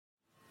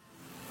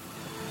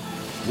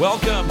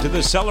Welcome to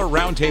the Seller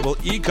Roundtable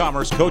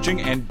e-commerce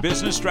coaching and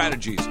business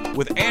strategies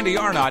with Andy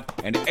Arnott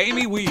and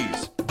Amy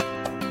Wees.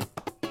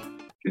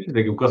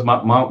 Interesting, because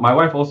my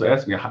wife also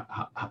asked me,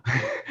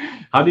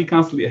 how do you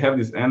constantly have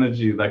this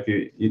energy? Like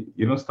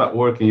you don't stop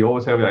working, you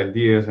always have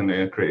ideas and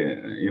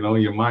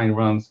your mind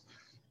runs.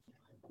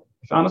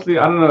 So honestly,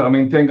 I don't know. I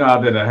mean, thank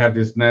God that I have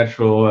this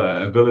natural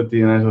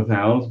ability and natural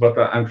talents, but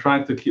I'm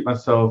trying to keep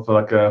myself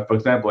for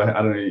example, I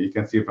don't know, you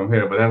can see it from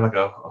here, but I have like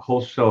a whole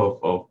shelf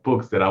of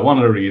books that I want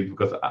to read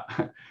because,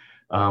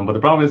 but the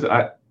problem is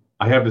I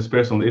have this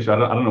personal issue. I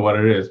don't know what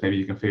it is. Maybe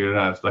you can figure it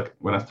out. It's like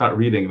when I start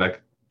reading,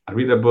 like I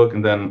read a book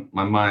and then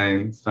my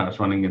mind starts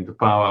running into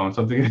power or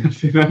something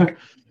else,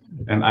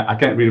 and I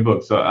can't read a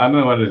book. So I don't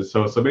know what it is.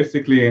 So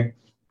basically,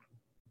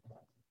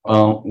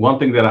 one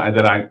thing that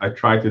I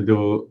try to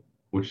do,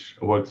 which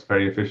works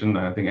very efficient,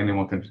 and I think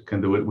anyone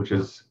can do it, which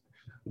is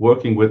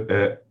working with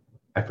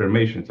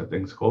affirmations. I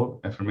think it's called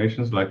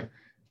affirmations. Like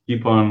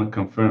keep on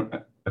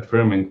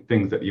affirming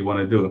things that you want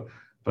to do.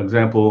 For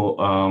example,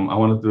 I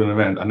want to do an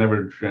event. I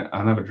never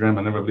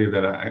believed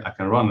that I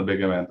can run a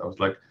big event. I was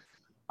like,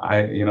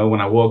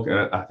 when I walk,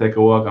 I take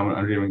a walk.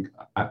 I'm dreaming.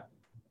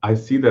 I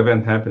see the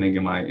event happening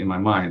in my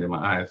mind, in my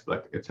eyes.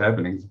 Like it's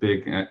happening. It's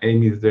big.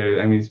 Amy's there.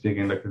 Amy's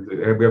speaking. Like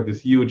we have this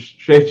huge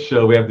trade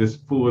show. We have this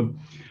food.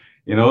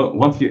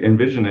 Once you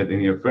envision it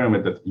and you affirm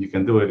it that you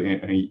can do it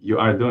and you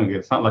are doing it,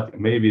 it's not like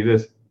maybe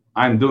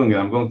I'm doing it,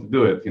 I'm going to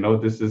do it.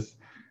 This is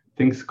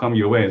things come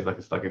your way.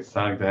 It's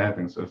starting to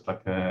happen. So it's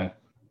like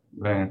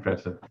very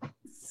impressive.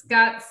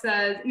 Scott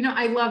says,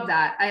 I love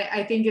that.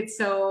 I think it's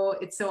so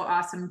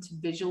awesome to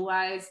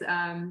visualize.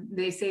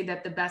 They say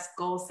that the best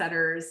goal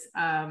setters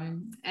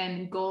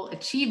and goal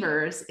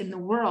achievers in the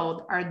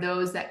world are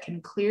those that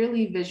can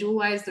clearly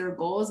visualize their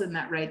goals and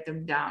that write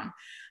them down.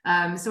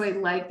 So I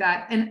like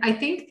that. And I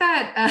think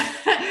that,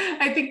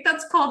 I think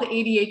that's called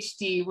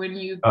ADHD when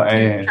you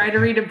try to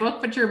read a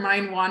book, but your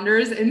mind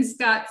wanders. And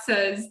Scott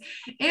says,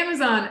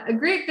 Amazon, a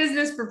great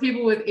business for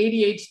people with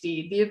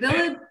ADHD, the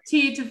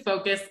ability to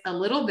focus a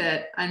little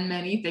bit on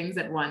many things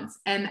at once.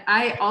 And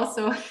I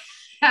also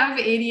have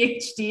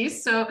ADHD,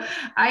 so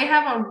I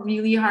have a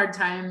really hard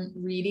time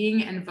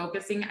reading and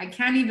focusing. I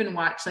can't even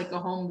watch like a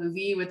whole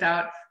movie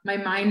without my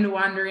mind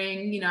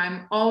wandering.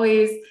 I'm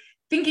always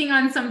thinking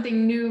on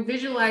something new,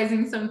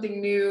 visualizing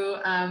something new.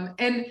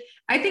 And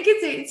I think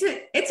it's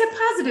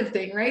a positive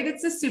thing, right?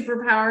 It's a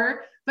superpower,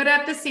 but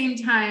at the same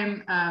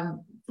time,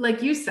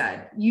 like you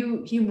said,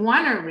 you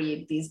want to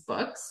read these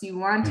books, you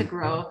want to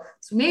grow.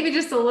 So maybe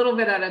just a little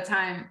bit at a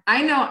time.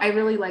 I know I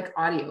really like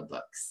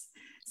audiobooks.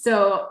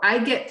 So I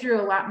get through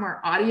a lot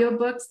more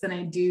audiobooks than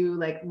I do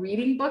like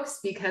reading books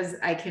because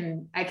I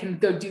can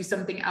go do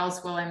something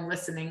else while I'm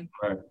listening.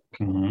 Right.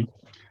 Mm-hmm.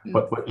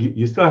 But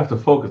you still have to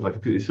focus,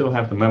 like you still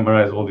have to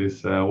memorize all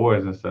these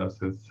words and stuff.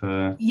 So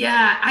it's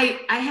yeah,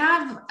 I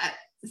have.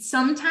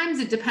 Sometimes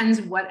it depends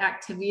what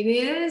activity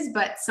it is,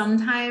 but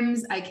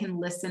sometimes I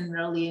can listen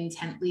really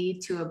intently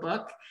to a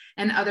book,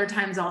 and other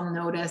times I'll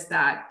notice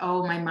that,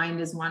 oh, my mind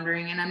is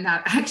wandering and I'm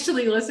not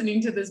actually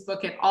listening to this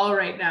book at all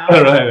right now.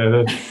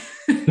 Right,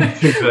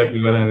 that's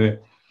exactly what I mean.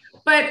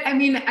 But I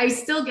mean, I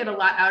still get a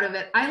lot out of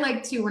it. I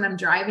like to when I'm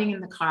driving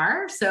in the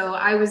car. So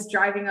I was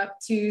driving up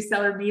to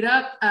Seller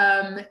Meetup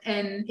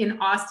in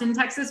Austin,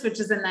 Texas, which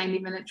is a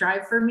 90-minute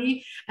drive for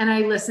me. And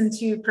I listened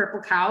to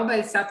Purple Cow by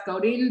Seth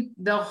Godin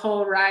the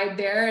whole ride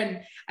there.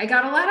 And I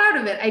got a lot out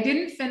of it. I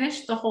didn't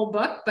finish the whole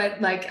book,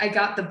 but like I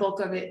got the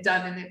bulk of it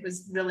done and it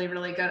was really,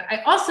 really good.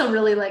 I also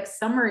really like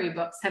summary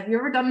books. Have you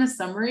ever done the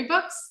summary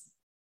books?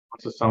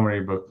 What's a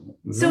summary book?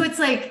 So it's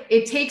like,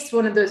 it takes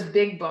one of those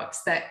big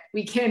books that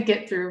we can't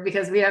get through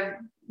because we have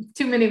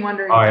too many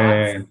wondering thoughts.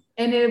 Yeah.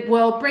 And it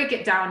will break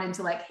it down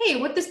into like,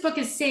 hey, what this book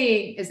is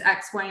saying is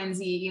X, Y, and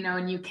Z,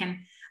 and you can,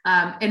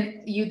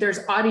 there's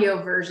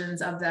audio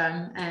versions of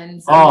them.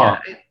 And so I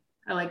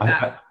like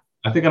that.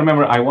 I think I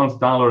remember I once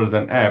downloaded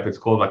an app. It's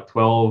called like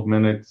 12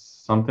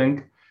 minutes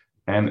something.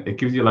 And it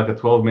gives you like a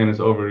 12 minutes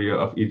overview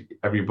of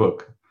every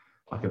book.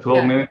 Like a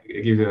 12 minutes,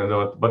 it gives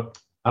you but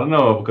I don't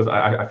know, because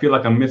I feel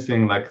like I'm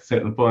missing like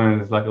certain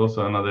points. It's like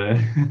also another.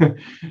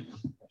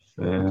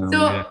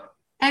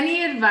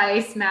 Any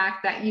advice,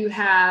 Mac, that you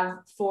have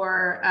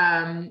for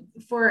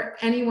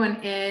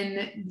anyone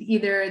in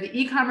either the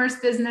e-commerce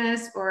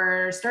business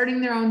or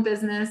starting their own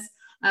business?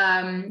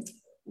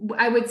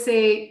 I would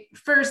say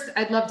first,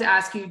 I'd love to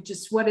ask you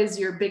just what is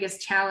your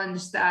biggest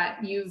challenge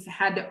that you've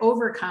had to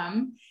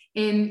overcome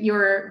in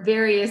your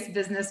various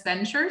business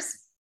ventures?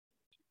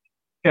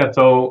 Yeah,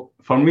 so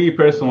for me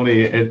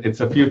personally,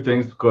 it's a few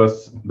things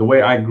because the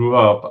way I grew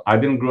up, I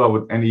didn't grow up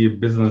with any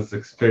business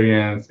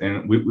experience,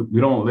 and we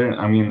don't learn.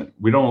 I mean,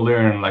 we don't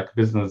learn like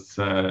business,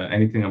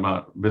 anything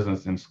about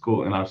business in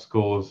school, in our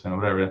schools and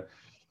whatever.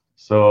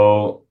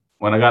 So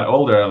when I got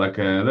older, like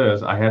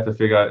this, I had to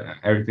figure out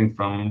everything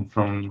from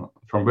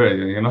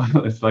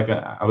birth. It's like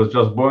I was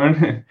just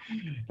born.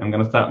 I'm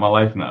gonna start my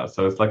life now.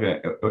 So it's like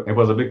it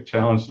was a big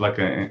challenge, like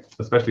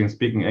especially in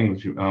speaking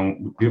English.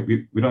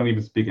 We don't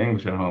even speak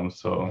English at home,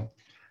 so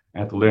I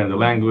had to learn the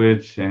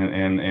language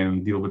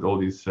and deal with all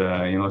these,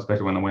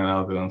 especially when I went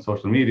out on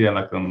social media,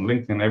 like on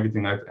LinkedIn,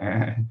 everything.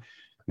 I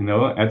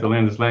had to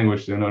learn this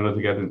language in order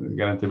to get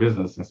into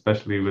business,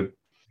 especially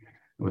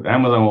with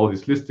Amazon, all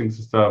these listings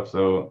and stuff.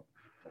 So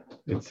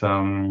it's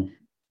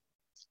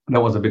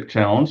that was a big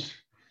challenge.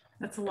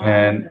 That's a lot.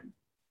 And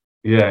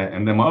yeah,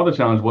 and then my other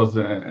challenge was,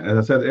 as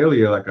I said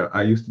earlier, like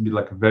I used to be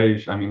like a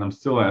very, I mean, I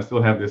still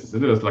have this.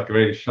 It was like a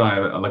very shy,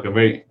 like a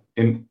very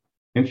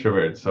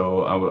introvert.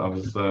 So it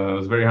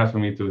was very hard for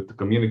me to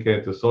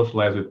communicate, to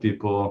socialize with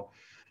people,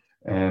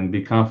 and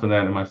be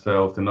confident in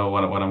myself, to know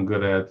what I'm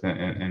good at,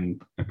 and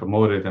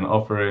promote it and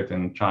offer it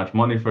and charge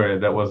money for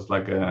it. That was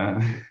like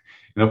a,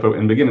 in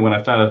the beginning when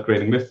I started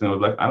creating listings, I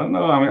was like, I don't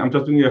know. I mean, I'm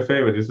just doing you a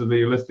favor. This is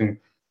your listing.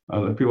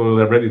 People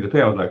are ready to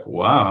pay. I was like,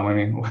 wow. I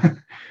mean,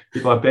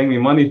 people are paying me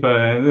money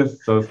for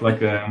this. So it's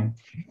like,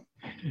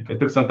 it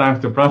took some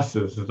time to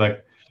process. It's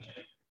like,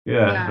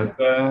 yeah.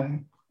 But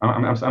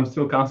I'm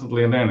still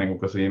constantly learning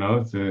because,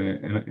 it's,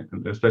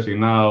 especially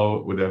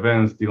now with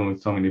events, dealing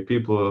with so many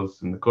people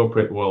in the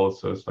corporate world.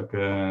 So it's like,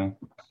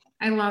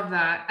 I love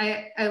that.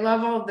 I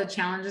love all of the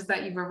challenges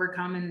that you've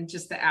overcome and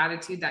just the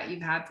attitude that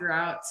you've had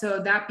throughout.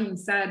 So that being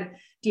said,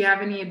 do you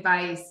have any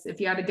advice?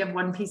 If you had to give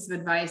one piece of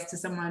advice to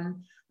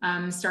someone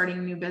starting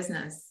a new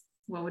business,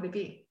 what would it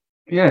be?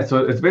 Yeah, so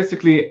it's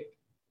basically,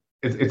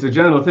 it's a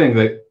general thing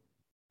that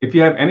if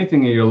you have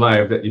anything in your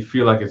life that you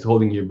feel like it's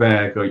holding you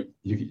back, or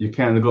you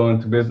can't go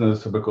into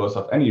business because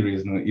of any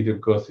reason, either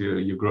because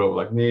you grow up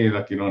like me,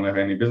 like you don't have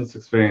any business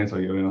experience, or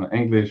you don't know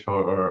English,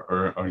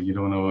 or you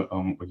don't know,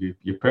 or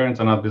your parents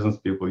are not business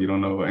people, you don't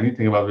know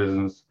anything about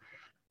business,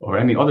 or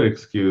any other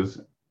excuse.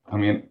 I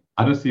mean,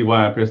 I don't see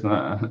how a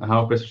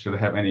person should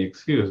have any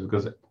excuse,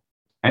 because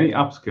any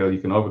obstacle you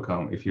can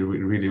overcome if you're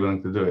really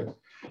willing to do it.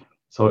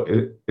 So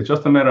it's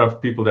just a matter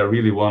of people that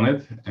really want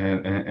it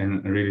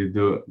and really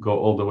do go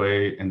all the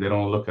way, and they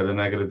don't look at the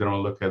negative, they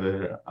don't look at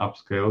the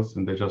obstacles,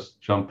 and they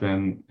just jump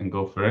in and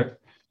go for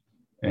it.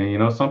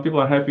 And some people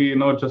are happy,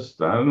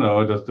 just I don't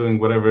know, just doing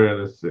whatever it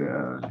is,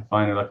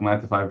 finding like a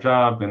 9-to-5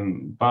 job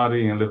and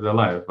party and live their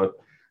life. But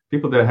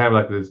people that have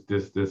like this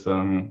I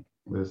don't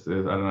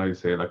know how you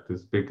say, like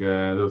this big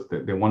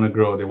they want to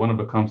grow, they want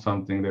to become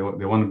something, they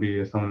want to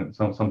be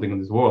something in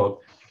this world.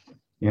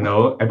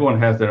 Everyone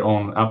has their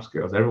own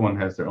obstacles, everyone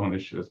has their own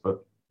issues,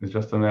 but it's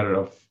just a matter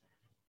of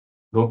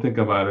don't think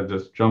about it,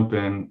 just jump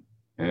in,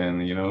 and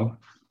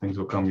things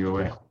will come your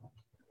way.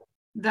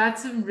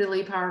 That's a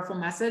really powerful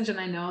message.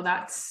 And I know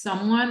that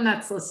someone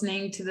that's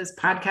listening to this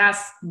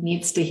podcast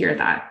needs to hear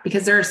that,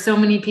 because there are so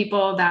many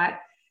people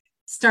that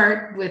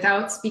start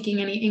without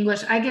speaking any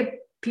English. I get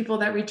people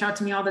that reach out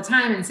to me all the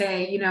time and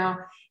say,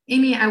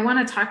 Amy, I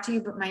want to talk to you,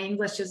 but my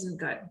English isn't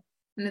good.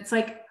 And it's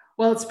like,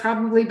 well, it's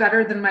probably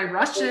better than my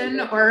Russian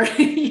or,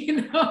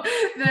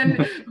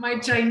 than my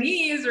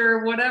Chinese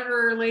or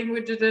whatever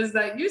language it is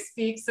that you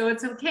speak. So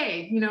it's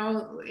okay.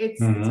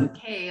 It's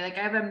okay. Like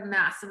I have a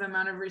massive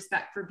amount of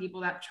respect for people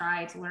that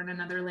try to learn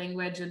another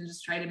language and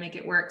just try to make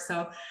it work.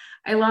 So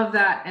I love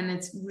that. And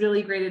it's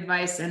really great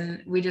advice.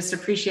 And we just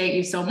appreciate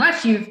you so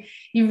much. You've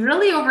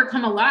really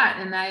overcome a lot.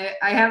 And I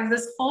have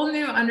this whole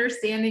new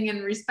understanding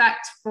and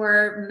respect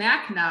for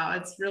Mac now.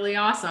 It's really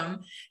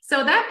awesome.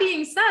 So that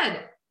being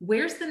said,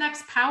 where's the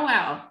next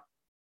powwow?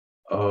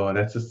 Oh,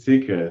 that's a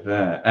secret.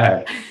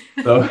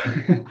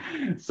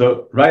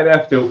 So right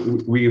after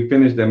we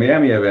finished the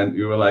Miami event,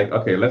 we were like,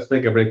 okay, let's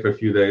take a break for a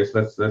few days.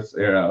 Let's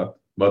air out.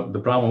 But the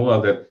problem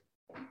was that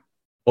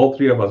all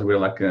three of us were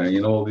like,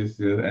 all these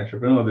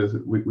entrepreneurs,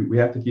 we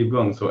have to keep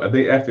going. So a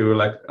day after, we were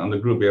like on the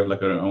group, we have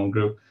like our own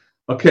group.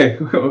 Okay,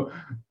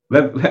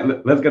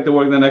 let's get to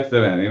work the next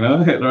event,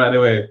 right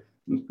away.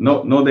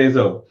 No days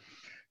off.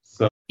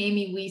 So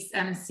Amy Weiss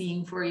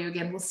emceeing for you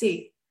again. We'll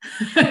see.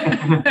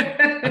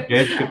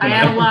 I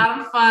had a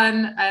lot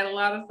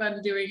of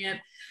fun doing it.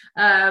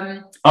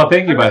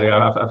 Thank you, buddy.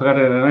 I forgot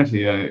to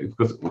mention,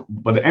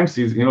 but the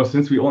MCs,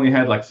 since we only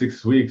had like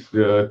 6 weeks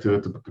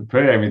to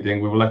prepare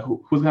everything, we were like,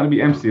 who's gonna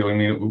be MC? I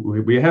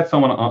mean, we had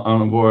someone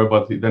on board,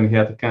 but then he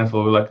had to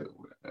cancel. We're like,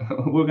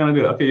 we're gonna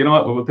do it. Okay, you know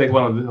what? We will take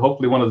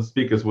hopefully one of the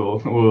speakers will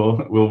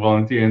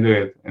volunteer and do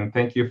it. And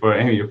thank you for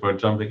Amy for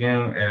jumping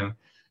in, and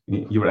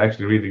you were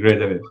actually really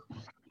great at it.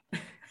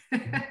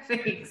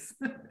 Thanks.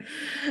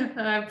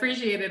 I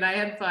appreciate it. I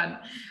had fun.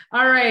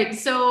 All right.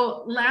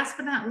 So last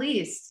but not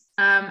least,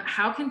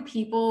 how can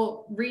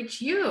people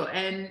reach you?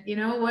 And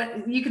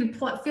what you can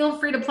feel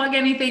free to plug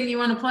anything you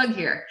want to plug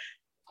here.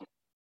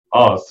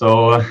 Oh,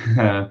 so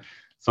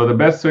so the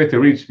best way to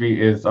reach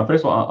me is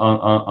first of all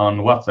on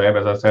WhatsApp,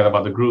 as I said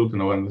about the group,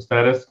 and the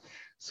status.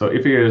 So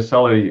if you're a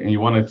seller and you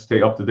want to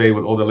stay up to date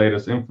with all the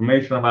latest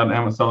information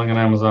about selling on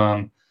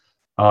Amazon,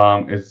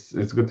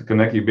 it's good to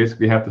connect. You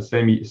basically have to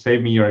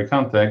save me your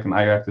contact, and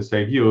I have to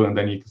save you, and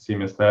then you can see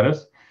my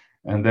status.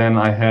 And then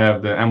I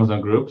have the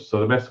Amazon group. So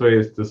the best way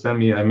is to send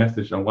me a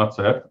message on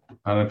WhatsApp.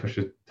 I don't know if I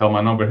should tell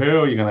my number here,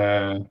 or you're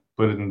gonna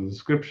put it in the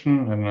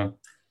description. And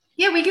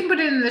yeah, we can put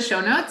it in the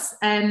show notes,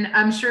 and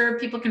I'm sure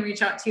people can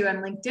reach out to you on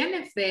LinkedIn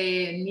if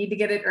they need to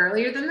get it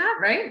earlier than that,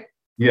 right?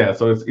 Yeah,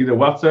 so it's either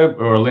WhatsApp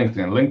or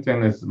LinkedIn.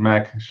 LinkedIn is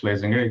Mac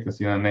Schlesinger. You can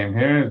see my name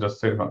here. Just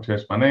search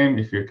my name.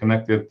 If you're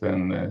connected,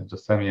 then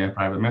just send me a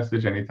private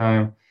message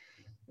anytime.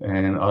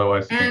 And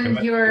otherwise, and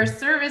your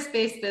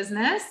service-based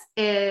business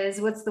is,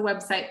 what's the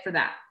website for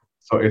that?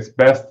 So it's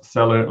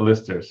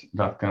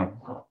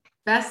bestsellerlisters.com.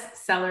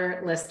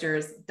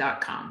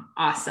 bestsellerlisters.com.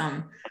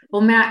 Awesome.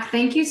 Well, Mac,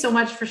 thank you so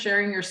much for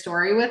sharing your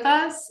story with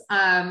us.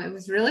 It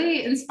was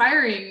really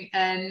inspiring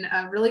and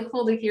really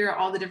cool to hear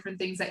all the different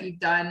things that you've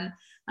done.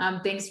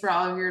 Thanks for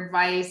all of your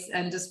advice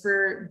and just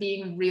for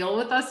being real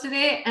with us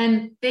today.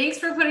 And thanks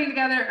for putting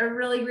together a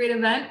really great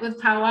event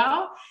with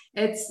Powwow.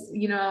 It's,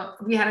 we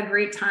had a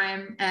great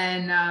time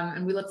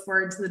and we look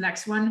forward to the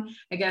next one.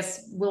 I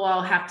guess we'll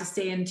all have to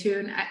stay in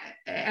tune.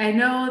 I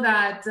know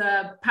that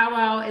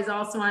Powwow is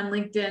also on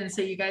LinkedIn,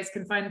 so you guys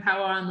can find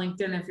Powwow on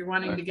LinkedIn if you're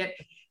wanting to get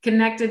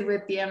connected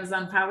with the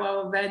Amazon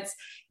Powwow events.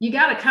 You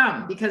got to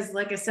come because,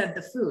 like I said,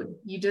 the food,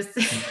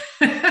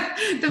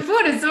 the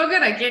food is so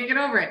good. I can't get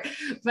over it.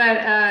 But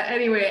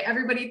anyway,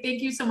 everybody,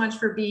 thank you so much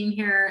for being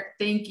here.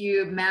 Thank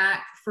you,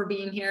 Matt, for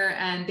being here.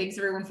 And thanks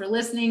everyone for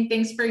listening.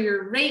 Thanks for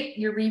your rate,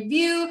 your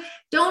review.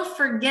 Don't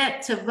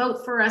forget to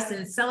vote for us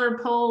in Seller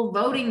Poll.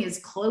 Voting is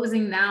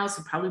closing now.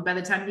 So probably by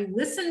the time you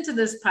listen to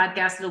this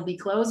podcast, it'll be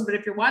closed. But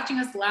if you're watching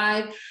us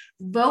live,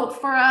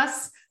 vote for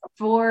us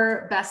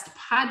for best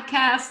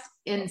podcast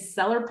in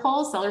Seller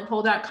Poll,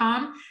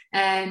 sellerpoll.com.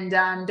 And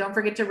don't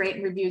forget to rate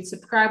and review and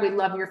subscribe. We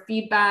love your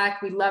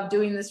feedback. We love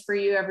doing this for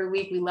you every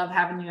week. We love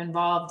having you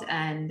involved.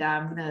 And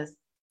I'm going to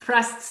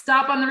press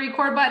stop on the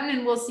record button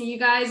and we'll see you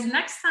guys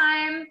next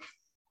time.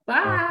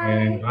 Bye.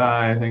 Okay,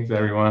 bye. Thanks,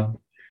 everyone.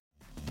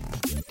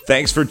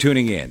 Thanks for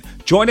tuning in.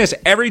 Join us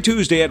every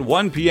Tuesday at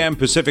 1 p.m.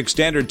 Pacific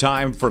Standard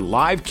Time for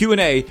live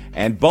Q&A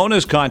and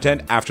bonus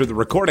content after the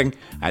recording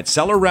at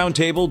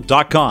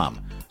sellerroundtable.com.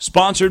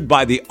 Sponsored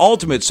by the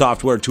ultimate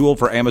software tool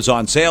for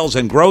Amazon sales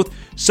and growth,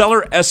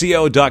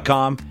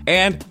 sellerseo.com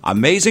and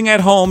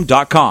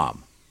amazingathome.com.